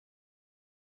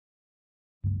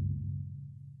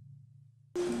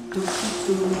My name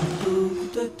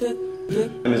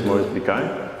is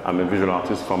I'm a visual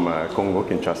artist from Congo,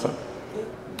 Kinshasa.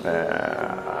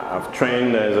 I've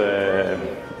trained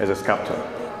as a sculptor,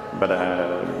 but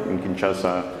in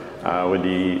Kinshasa I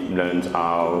already learned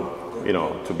how,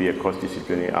 to be a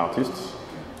cross-disciplinary artist.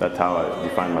 That's how I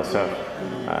define myself,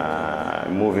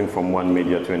 moving from one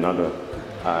media to another.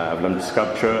 I've learned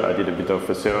sculpture, I did a bit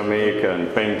of ceramic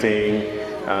and painting,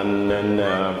 and then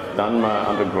done my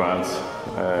undergrad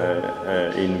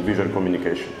in visual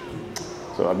communication.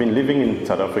 So I've been living in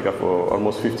South Africa for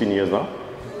almost 15 years now,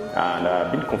 and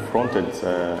I've been confronted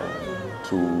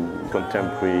to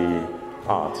contemporary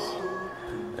arts.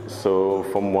 So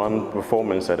from one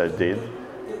performance that I did,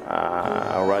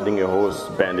 riding a horse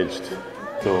bandaged,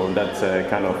 so that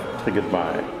kind of triggered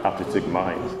my artistic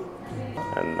mind,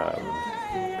 and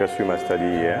pursued my study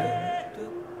here,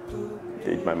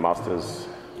 did my master's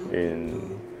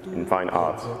in fine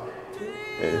art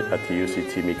at the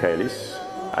UCT Michaelis.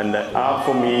 And art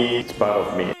for me, it's part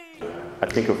of me. I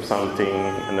think of something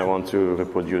and I want to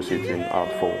reproduce it in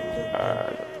art form.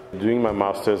 Doing my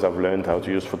master's, I've learned how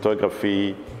to use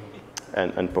photography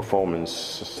and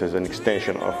performance as an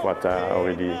extension of what I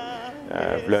already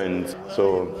learned.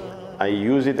 So I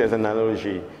use it as an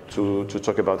analogy to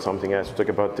talk about something else, to talk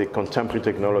about the contemporary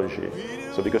technology.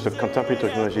 So because the contemporary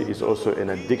technology is also an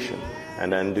addiction,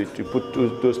 and then to put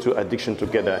those two addictions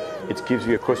together, it gives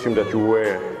you a costume that you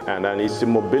wear, and then it's a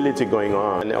mobility going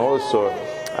on. And also,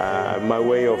 my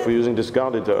way of using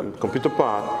discarded computer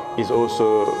part is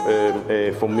also,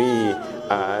 for me,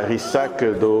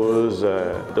 recycle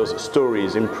those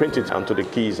stories, imprint it onto the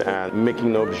keys and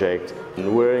making an object,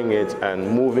 and wearing it and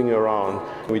moving around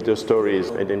with those stories.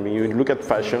 And then when you look at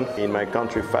fashion, in my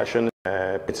country, fashion,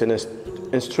 it's an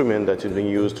instrument that is being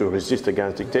used to resist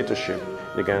against dictatorship,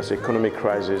 against economic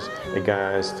crisis,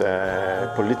 against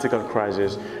political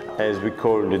crisis. As we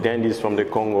call the dandies from the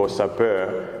Congo,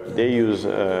 sapeur, they use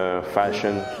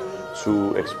fashion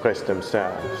to express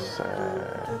themselves.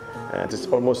 And it's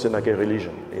almost like a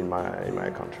religion in my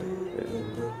country.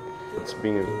 It's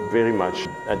been very much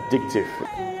addictive.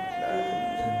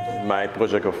 My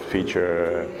project of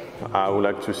future, I would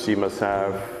like to see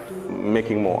myself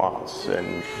making more arts,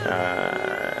 and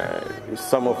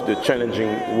some of the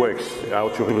challenging works, how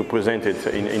to represent it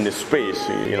in the space.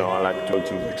 I like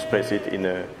to express it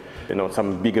in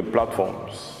some bigger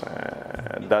platforms.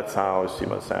 That's how I see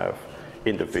myself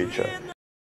in the future.